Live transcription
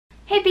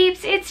Hey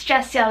peeps, it's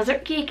Jess, the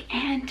Dessert Geek,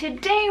 and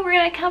today we're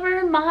going to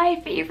cover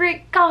my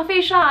favorite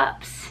coffee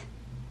shops.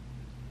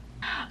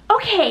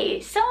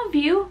 Okay, some of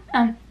you,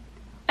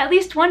 at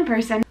least one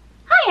person,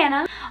 hi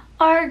Anna,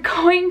 are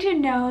going to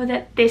know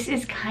that this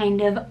is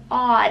kind of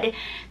odd.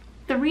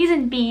 The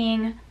reason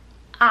being,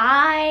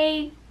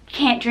 I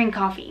can't drink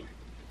coffee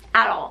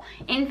at all.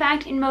 In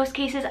fact, in most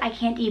cases, I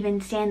can't even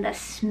stand the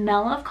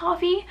smell of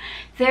coffee.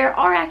 There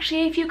are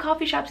actually a few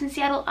coffee shops in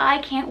Seattle I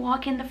can't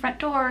walk in the front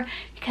door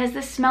because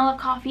the smell of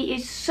coffee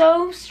is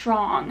so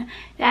strong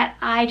that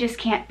I just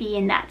can't be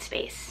in that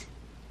space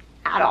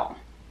at all.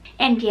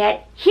 And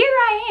yet, here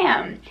I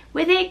am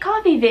with a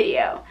coffee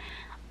video.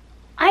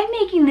 I'm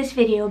making this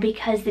video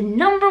because the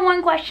number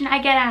one question I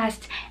get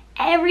asked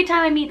every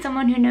time I meet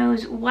someone who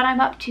knows what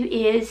I'm up to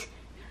is,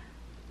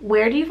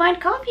 where do you find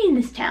coffee in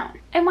this town?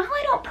 And while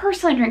I don't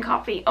personally drink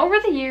coffee, over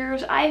the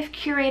years I've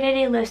curated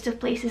a list of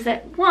places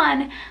that,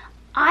 one,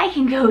 I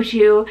can go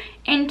to,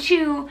 and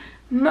two,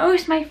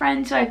 most of my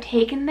friends who I've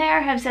taken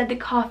there have said the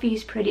coffee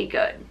is pretty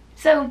good.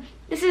 So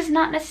this is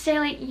not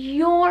necessarily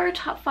your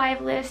top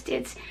 5 list,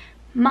 it's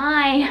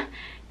my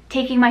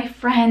taking my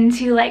friends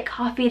who like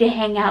coffee to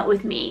hang out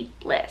with me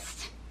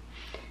list.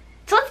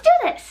 So let's do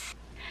this.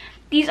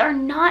 These are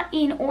not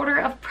in order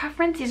of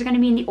preference. These are going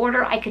to be in the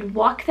order I could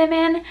walk them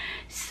in.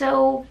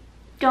 So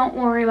don't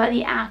worry about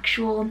the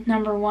actual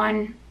number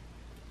one.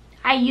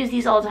 I use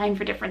these all the time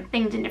for different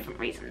things and different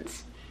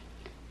reasons.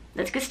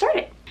 Let's get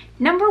started.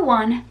 Number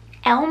 1,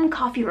 Elm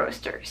Coffee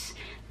Roasters.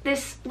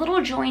 This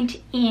little joint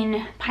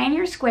in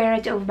Pioneer Square.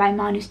 It's over by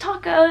Manu's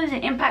Tacos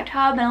and Impact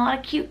Hub and a lot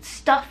of cute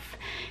stuff.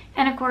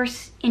 And of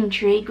course,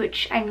 Intrigue,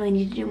 which I really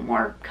need to do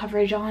more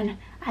coverage on.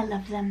 I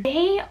love them.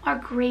 They are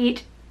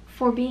great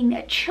for being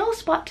a chill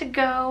spot to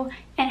go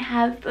and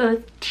have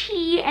both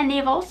tea, and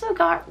they've also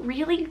got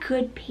really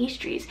good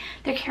pastries.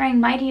 They're carrying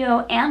Mighty O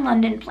and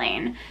London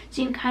Plain,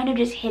 so you can kind of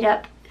just hit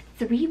up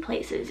 3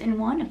 places in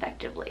one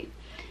effectively.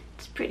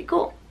 It's pretty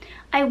cool.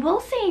 I will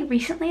say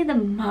recently the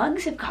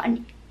mugs have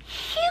gotten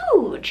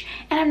huge,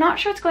 and I'm not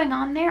sure what's going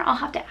on there. I'll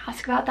have to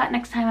ask about that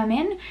next time I'm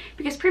in,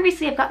 because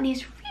previously I've gotten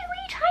these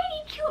really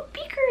tiny cute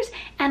beakers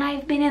and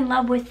I've been in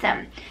love with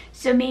them.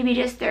 So maybe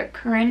just their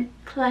current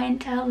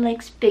clientele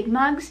likes big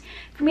mugs.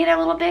 For me, they're a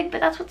little big, but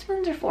that's what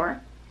spoons are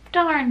for.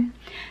 Darn.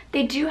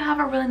 They do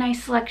have a really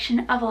nice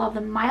selection of a lot of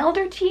the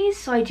milder teas,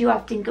 so I do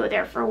often go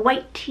there for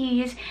white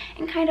teas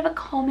and kind of a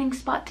calming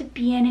spot to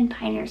be in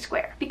Pioneer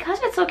Square. Because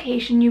of its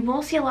location, you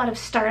will see a lot of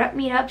startup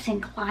meetups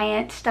and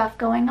client stuff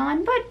going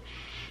on, but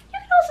you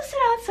can also sit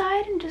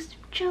outside and just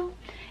chill.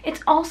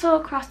 It's also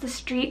across the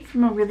street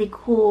from a really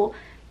cool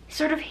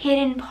sort of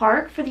hidden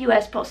park for the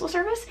US Postal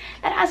Service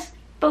that has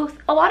both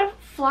a lot of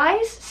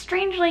flies,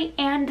 strangely,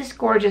 and this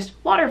gorgeous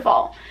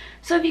waterfall.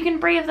 So if you can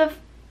brave the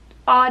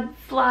odd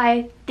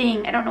fly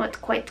thing, I don't know what's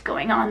quite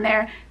going on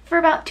there, for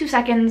about 2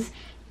 seconds,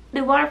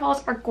 the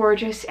waterfalls are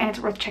gorgeous and it's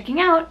worth checking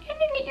out, and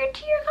you can get your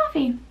tea or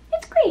coffee.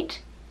 It's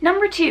great.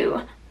 Number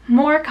 2,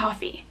 More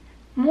Coffee.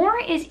 More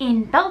is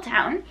in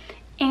Belltown,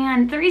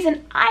 and the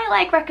reason I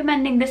like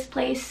recommending this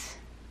place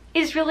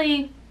is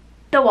really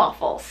the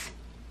waffles.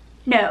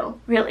 No,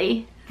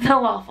 really, the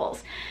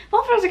waffles.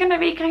 Waffles are going to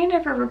be kind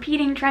of a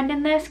repeating trend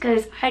in this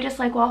because I just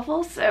like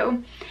waffles,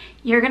 so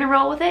you're going to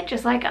roll with it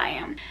just like I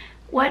am.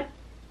 What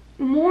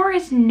More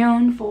is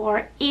known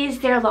for is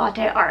their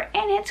latte art,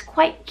 and it's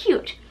quite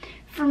cute.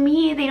 For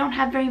me, they don't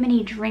have very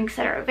many drinks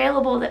that are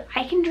available that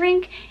I can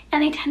drink,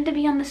 and they tend to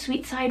be on the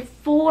sweet side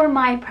for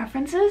my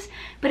preferences,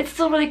 but it's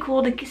still really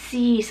cool to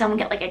see someone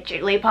get like a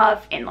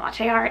Jigglypuff in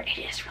latte art.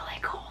 It is really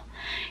cool.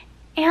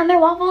 And their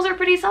waffles are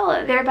pretty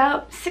solid. They're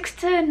about $6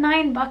 to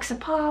 $9 a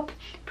pop,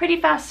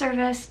 pretty fast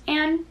service,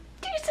 and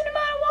decent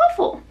amount of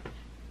waffle.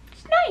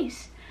 It's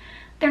nice.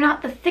 They're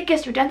not the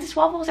thickest or densest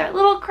waffles. They're a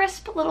little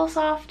crisp, a little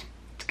soft.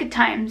 It's good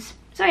times.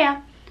 So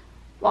yeah,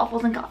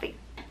 waffles and coffee.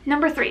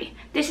 Number 3,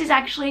 this is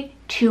actually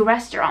 2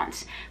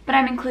 restaurants, but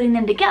I'm including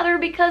them together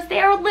because they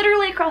are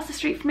literally across the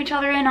street from each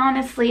other, and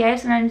honestly, I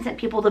sometimes sent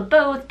people to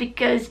both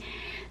because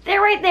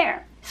they're right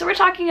there. So we're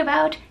talking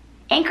about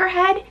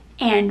Anchorhead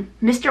and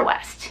Mr.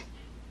 West.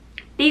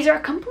 These are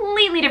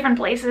completely different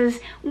places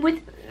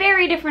with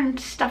very different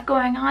stuff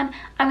going on.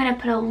 I'm going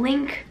to put a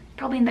link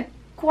probably in the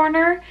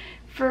corner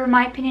for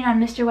my opinion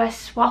on Mr.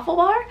 West's Waffle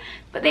Bar,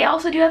 but they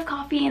also do have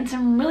coffee and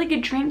some really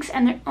good drinks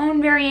and their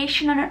own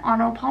variation on an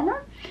Arnold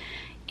Palmer.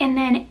 And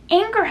then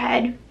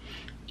Anchorhead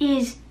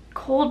is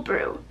cold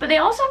brew, but they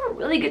also have a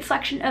really good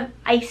selection of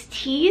iced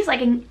teas.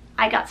 Like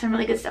I got some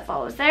really good stuff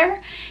while I was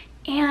there,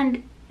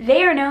 and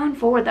they are known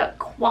for the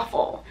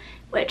waffle,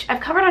 which I've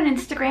covered on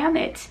Instagram.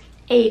 It's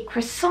a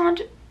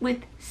croissant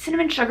with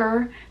cinnamon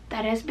sugar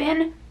that has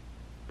been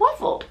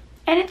waffled,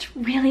 and it's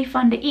really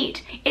fun to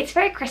eat. It's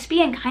very crispy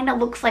and kind of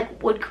looks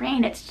like wood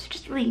grain. It's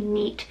just really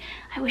neat.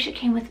 I wish it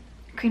came with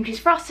cream cheese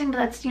frosting, but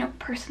that's, you know,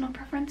 personal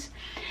preference.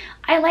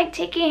 I like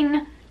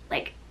taking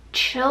like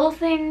chill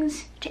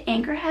things to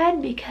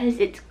Anchorhead because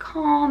it's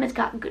calm, it's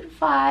got good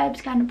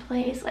vibes kind of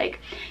place. Like,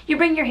 you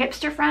bring your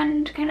hipster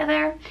friend kind of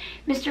there.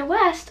 Mr.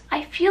 West,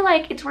 I feel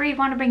like it's where you'd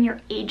want to bring your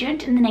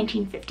agent in the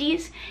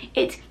 1950s.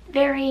 It's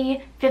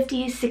very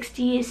 50s,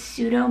 60s,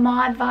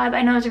 pseudo-mod vibe.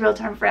 I know it's a real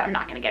term for it, I'm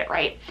not gonna get it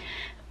right.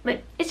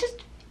 But it's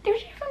just,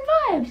 there's different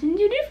vibes and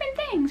do different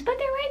things, but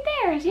they're right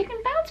there, so you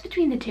can bounce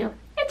between the two.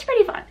 It's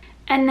pretty fun.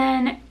 And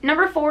then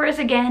number 4 is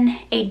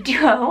again a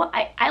duo.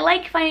 I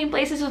like finding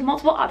places with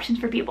multiple options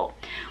for people.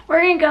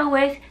 We're gonna go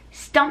with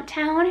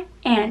Stumptown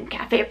and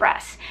Cafe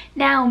Press.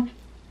 Now,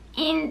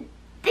 in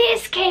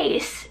this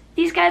case,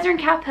 these guys are in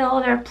Cap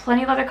Hill. There are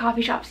plenty of other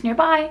coffee shops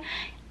nearby.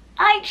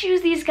 I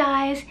choose these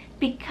guys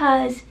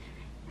because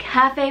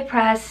Cafe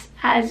Press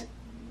has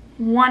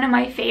one of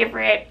my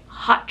favorite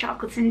hot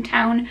chocolates in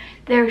town,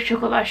 their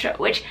chocolat chaud,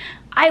 which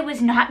I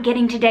was not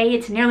getting today.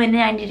 It's nearly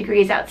 90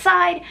 degrees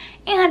outside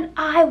and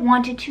I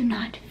wanted to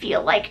not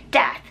feel like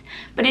death.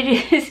 But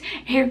it is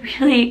a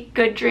really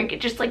good drink.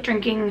 It's just like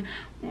drinking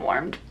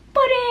warmed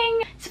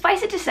pudding.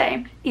 Suffice it to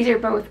say, these are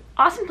both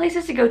awesome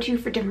places to go to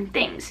for different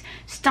things.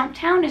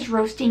 Stumptown is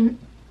roasting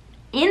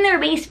in their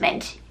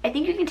basement. I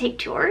think you can take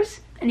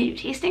tours and they do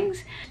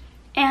tastings.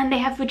 And they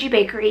have Fuji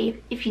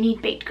Bakery if you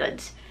need baked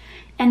goods.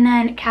 And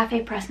then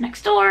Cafe Press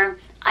next door,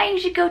 I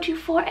usually go to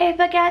for a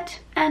baguette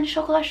and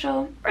chocolat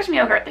chaud or some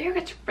yogurt. The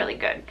yogurt's really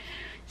good.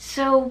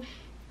 So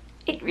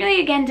it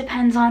really again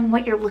depends on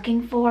what you're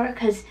looking for,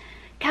 because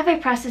Cafe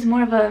Press is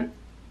more of a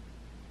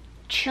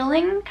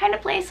chilling kind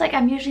of place. Like,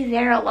 I'm usually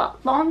there a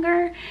lot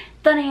longer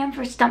than I am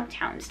for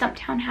Stumptown.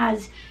 Stumptown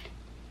has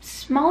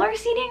smaller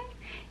seating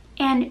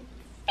and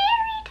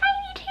very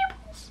tiny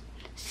tables.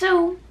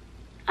 So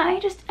I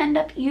just end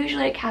up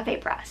usually at Cafe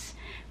Press.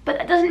 But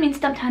that doesn't mean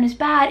Stumptown is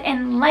bad,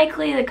 and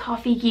likely the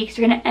coffee geeks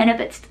are gonna end up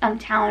at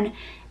Stumptown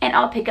and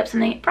I'll pick up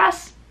something at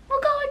Press.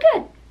 We'll call it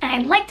good. And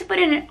I'd like to put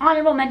in an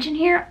honorable mention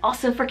here,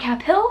 also for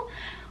Cap Hill,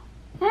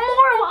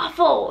 more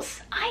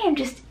Waffles. I am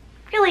just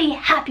really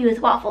happy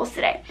with Waffles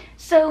today.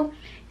 So,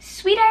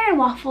 Sweet Iron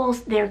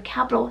Waffles, their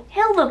Capitol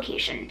Hill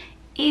location,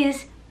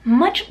 is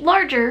much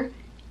larger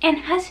and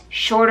has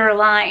shorter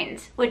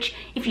lines, which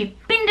if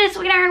you've been to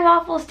Sweet Iron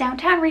Waffles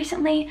downtown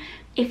recently,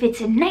 if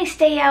it's a nice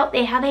day out,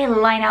 they have a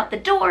line out the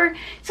door,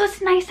 so it's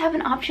nice to have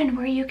an option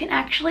where you can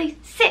actually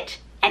sit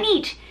and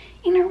eat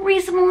in a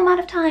reasonable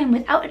amount of time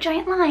without a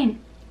giant line.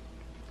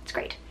 It's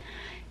great.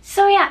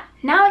 So yeah,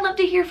 now I'd love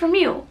to hear from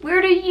you.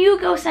 Where do you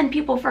go send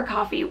people for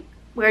coffee?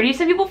 Where do you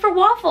send people for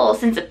waffles?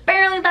 Since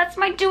apparently that's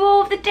my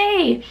duo of the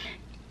day.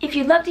 If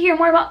you'd love to hear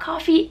more about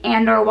coffee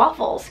and or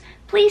waffles,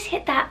 please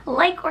hit that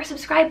like or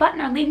subscribe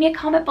button or leave me a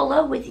comment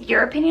below with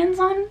your opinions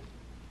on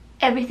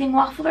everything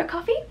waffle or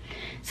coffee.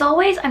 As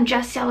always, I'm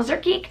Jess, Seattle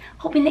Dessert Geek,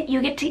 hoping that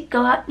you get to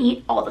go out and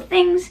eat all the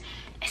things,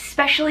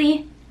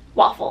 especially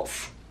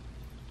waffles.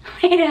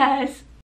 Laters.